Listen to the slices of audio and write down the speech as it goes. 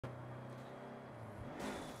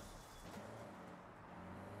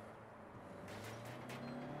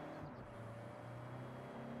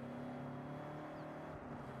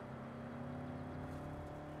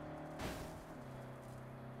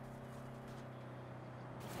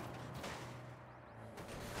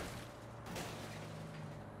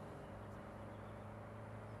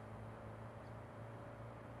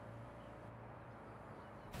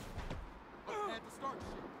start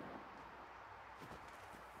shit.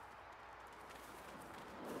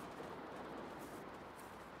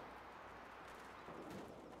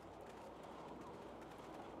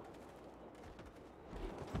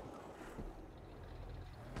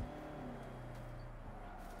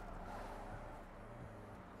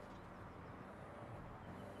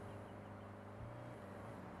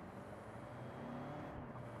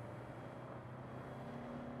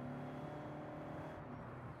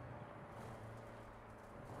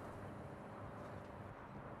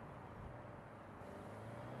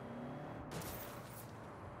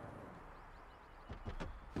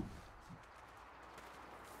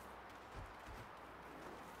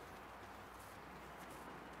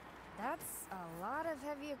 That's a lot of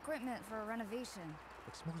heavy equipment for a renovation.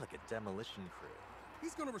 Looks more like a demolition crew.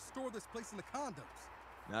 He's gonna restore this place in the condos.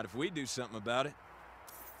 Not if we do something about it.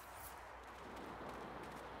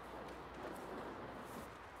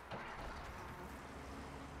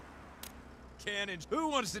 Cannons, who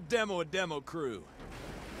wants to demo a demo crew?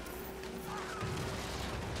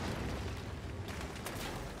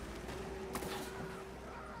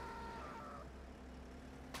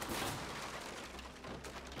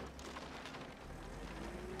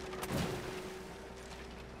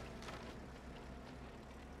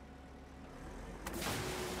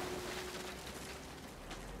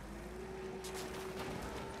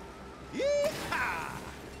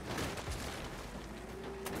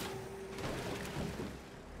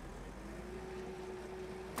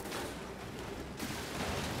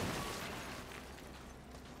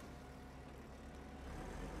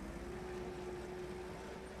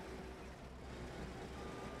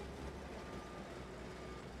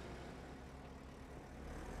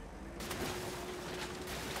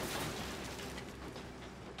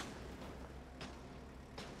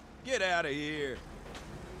 Get out of here.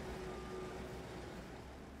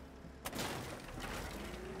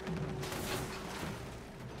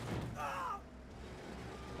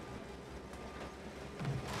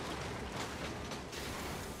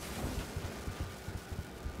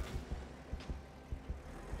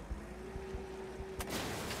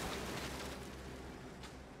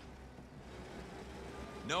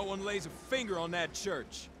 No one lays a finger on that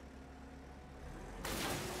church.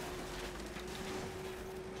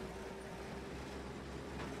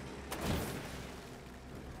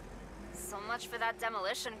 So much for that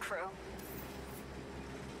demolition crew.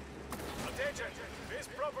 Attention! This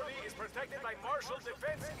property is protected by Marshall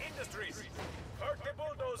Defense Industries. Park the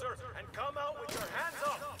bulldozer and come out with your hands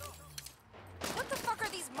up! What the fuck are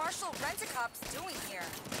these Marshall rent-a-cops doing here?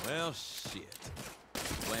 Well, shit.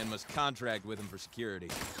 Plan must contract with him for security.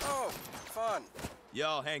 Oh, fun.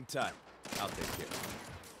 Y'all hang tight. I'll take care of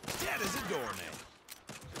it. Dead as a doornail.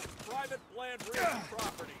 Private land raising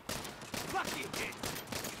property. Lucky hit.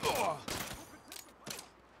 Oh.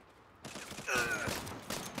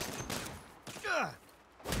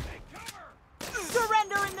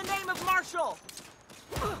 Surrender in the name of Marshall!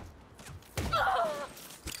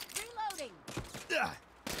 Reloading!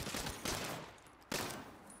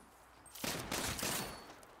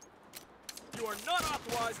 You are not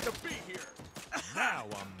authorized to be here! Now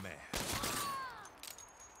I'm mad.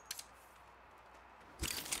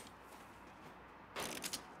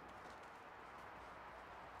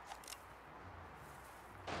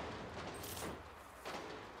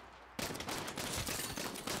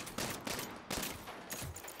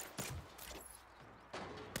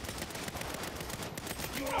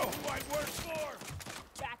 You know who I work for!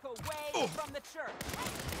 Back away from the church!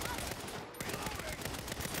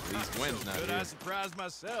 At least Gwen's not Good, here. I surprised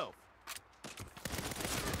myself.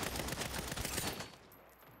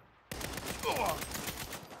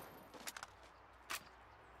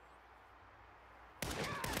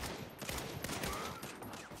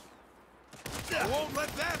 I won't let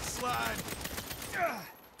that slide.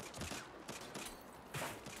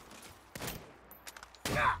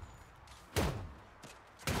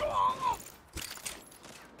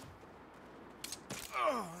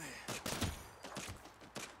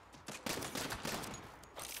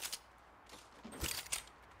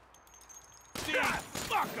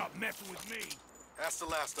 Fuck up messing with me. That's the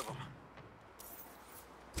last of them.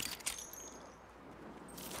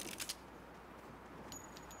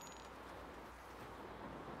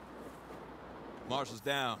 Marshall's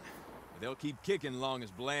down. But they'll keep kicking long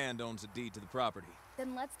as Bland owns the deed to the property.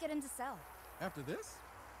 Then let's get into cell. After this?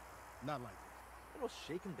 Not likely. It'll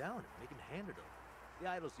shake him down and make him hand it over. The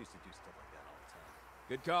idols used to do stuff like that all the time.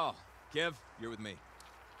 Good call. Kev, you're with me.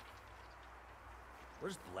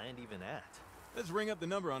 Where's Bland even at? Let's ring up the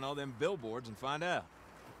number on all them billboards and find out.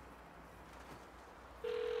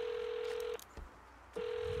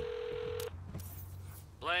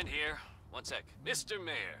 Bland here. One sec. Mr.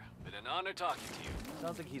 Mayor, been an honor talking to you.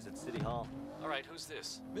 Sounds like he's at City Hall. All right, who's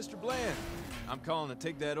this? Mr. Bland, I'm calling to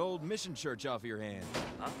take that old mission church off your hands.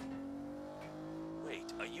 Huh?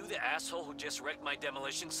 Wait, are you the asshole who just wrecked my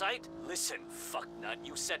demolition site? Listen, fucknut,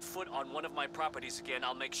 you set foot on one of my properties again,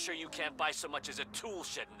 I'll make sure you can't buy so much as a tool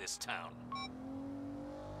shed in this town.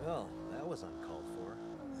 Well, that was uncalled for.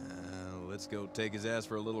 Let's go take his ass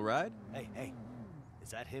for a little ride. Hey,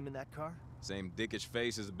 is that him in that car? Same dickish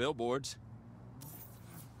face as the billboards.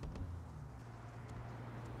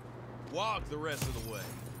 Walk the rest of the way.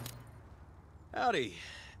 Howdy,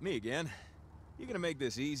 me again. You gonna make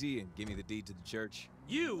this easy and give me the deed to the church?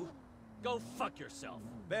 You? Go fuck yourself.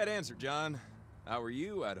 Bad answer, John. If I were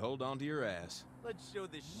you, I'd hold on to your ass. Let's show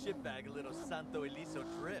this shitbag a little Santo Eliso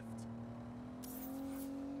drift.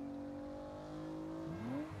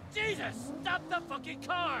 Jesus! Stop the fucking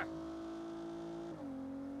car!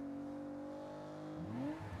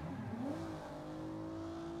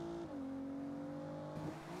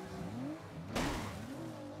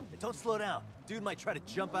 Hey, don't slow down. Dude might try to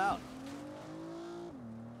jump out.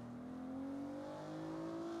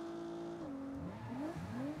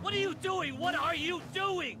 What are you doing? What are you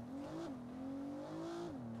doing?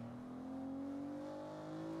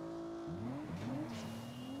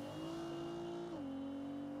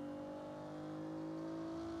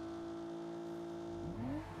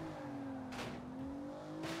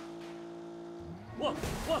 Whoa!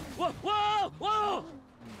 Whoa! Whoa! Whoa! Whoa!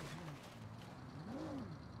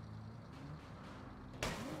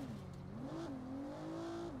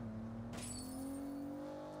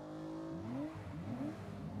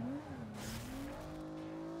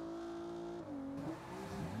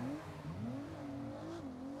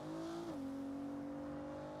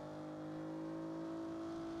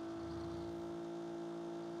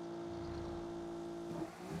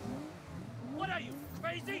 What are you,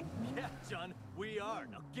 crazy? Yeah, John, we are.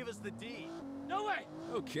 Now give us the deed. No way!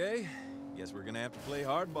 Okay, guess we're gonna have to play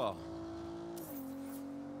hardball.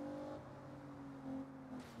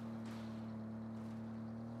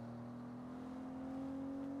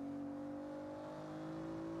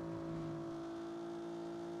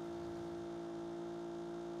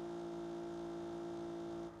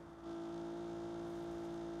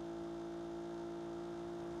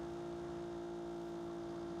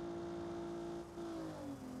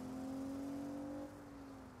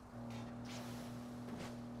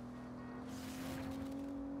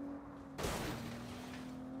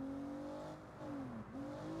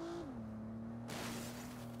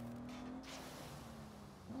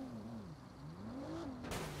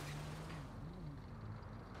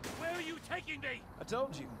 Where are you taking me? I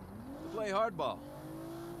told you, to play hardball.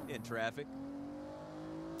 In traffic.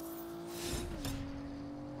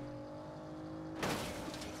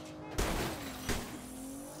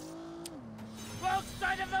 Wrong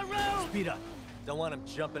side of the road! Speed up. Don't want him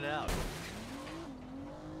jumping out.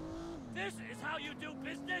 This is how you do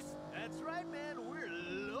business? That's right, man. We're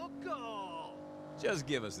loco. Just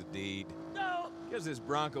give us the deed. No! Because this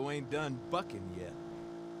Bronco ain't done bucking yet.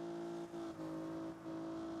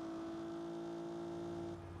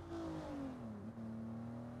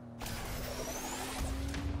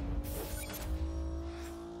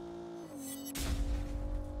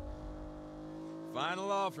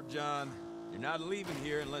 Final offer, John. You're not leaving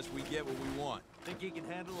here unless we get what we want. Think he can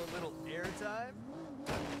handle a little airtime?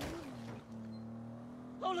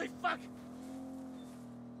 Holy fuck!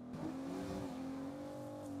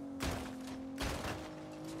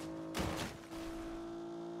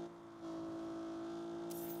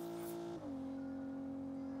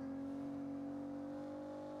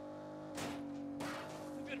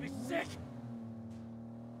 I'm gonna be sick!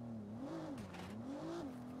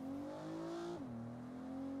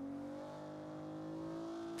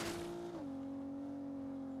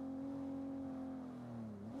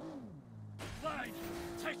 Fine!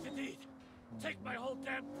 Take the deed! Take my whole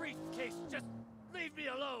damn briefcase! Just leave me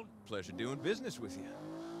alone! Pleasure doing business with you.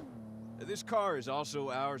 This car is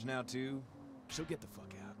also ours now, too, so get the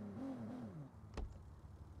fuck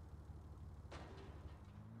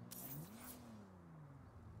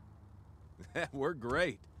out. We're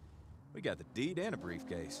great. We got the deed and a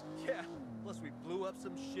briefcase. Yeah. Plus we blew up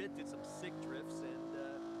some shit, did some sick drifts, and,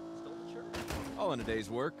 stole the church. All in a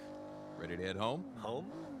day's work. Ready to head home? Home?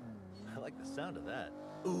 I like the sound of that.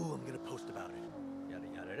 Ooh, I'm gonna post about it. Yada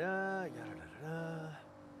yada da, yada da da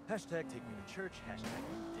da. Hashtag take me to church, hashtag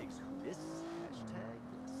who digs who this, hashtag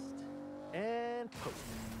list. And post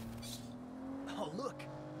it. Oh, look,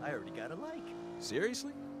 I already got a like.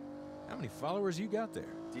 Seriously? How many followers you got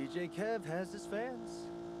there? DJ Kev has his fans.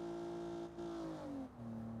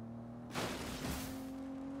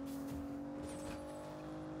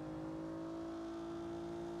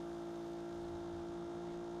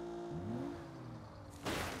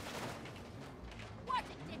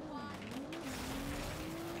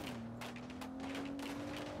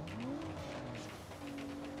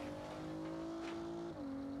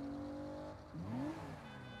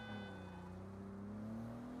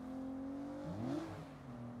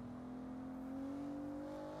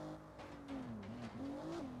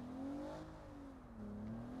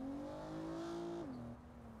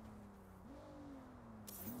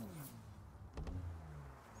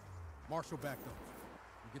 Marshall backed off.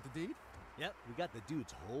 You get the deed? Yep, we got the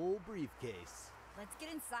dude's whole briefcase. Let's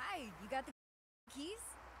get inside. You got the keys?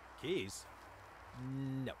 Keys?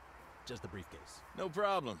 No, just the briefcase. No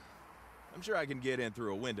problem. I'm sure I can get in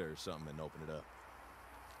through a window or something and open it up.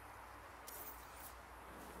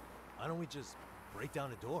 Why don't we just break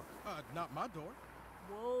down a door? Not my door.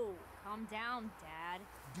 Whoa, calm down, Dad.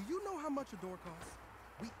 Do you know how much a door costs?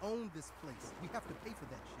 We own this place. We have to pay for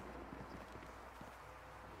that shit.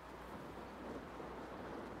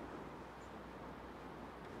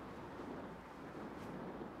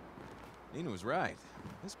 Nina was right.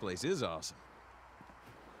 This place is awesome.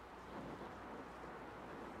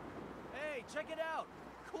 Hey, check it out!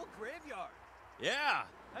 Cool graveyard! Yeah!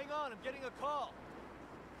 Hang on, I'm getting a call.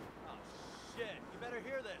 Oh, shit. You better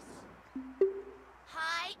hear this.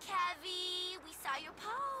 Hi, Kevy. We saw your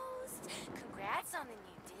post. Congrats on the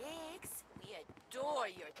new digs. We adore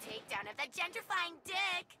your takedown of that gentrifying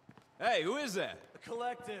dick. Hey, who is that? The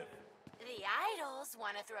collective. The idols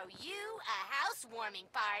want to throw you a housewarming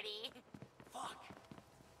party. Fuck.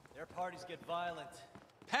 Their parties get violent.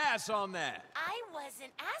 Pass on that! I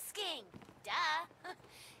wasn't asking. Duh.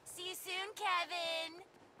 See you soon, Kevin.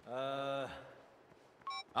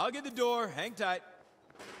 I'll get the door. Hang tight.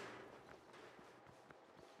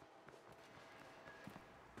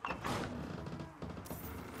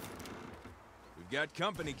 We've got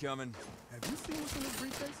company coming. Have you seen what's in this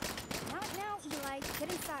briefcase? Not now, Eli.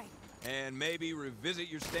 Get inside. And maybe revisit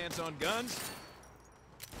your stance on guns?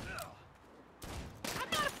 I'm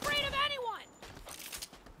not afraid of anyone!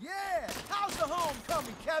 Yeah! How's the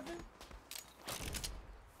homecoming, Kevin?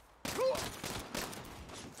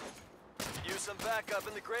 Use some backup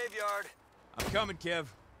in the graveyard. I'm coming, Kev.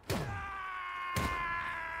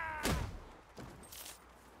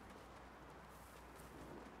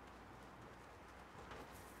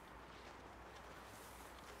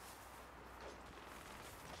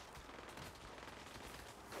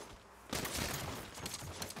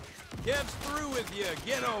 Kev's through with you.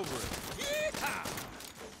 Get over it. Yeehaw!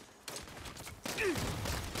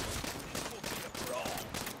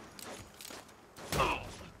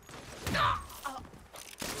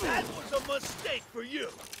 That was a mistake for you.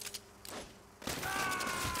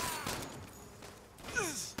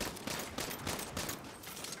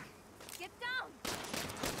 Get down!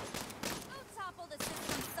 Go topple the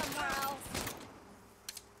system somewhere else.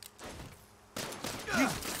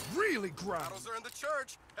 He's really grinding. Battles are in the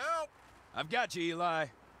church. Help! I've got you, Eli.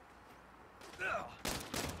 You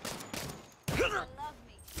love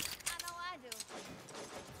me. I know I do.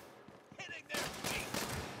 Hitting their feet.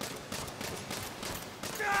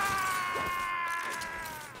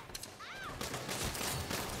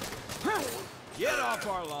 Get off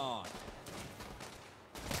our lawn.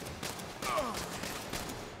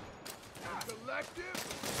 The collective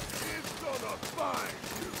is gonna find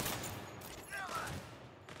you.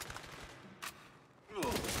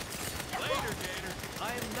 Later, Gator. I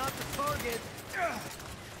am not the target.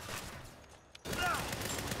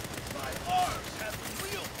 My arms have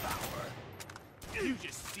real power. You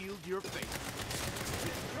just sealed your fate.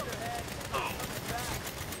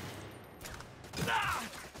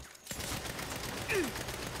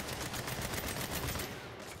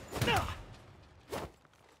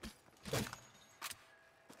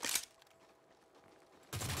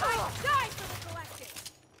 I die for the collective!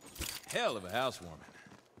 Hell of a housewarming.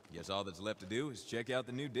 Guess all that's left to do is check out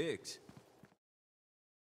the new digs.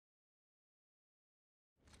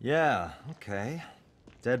 Yeah, okay.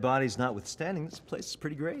 Dead bodies notwithstanding, this place is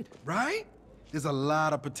pretty great. Right? There's a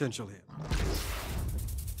lot of potential here.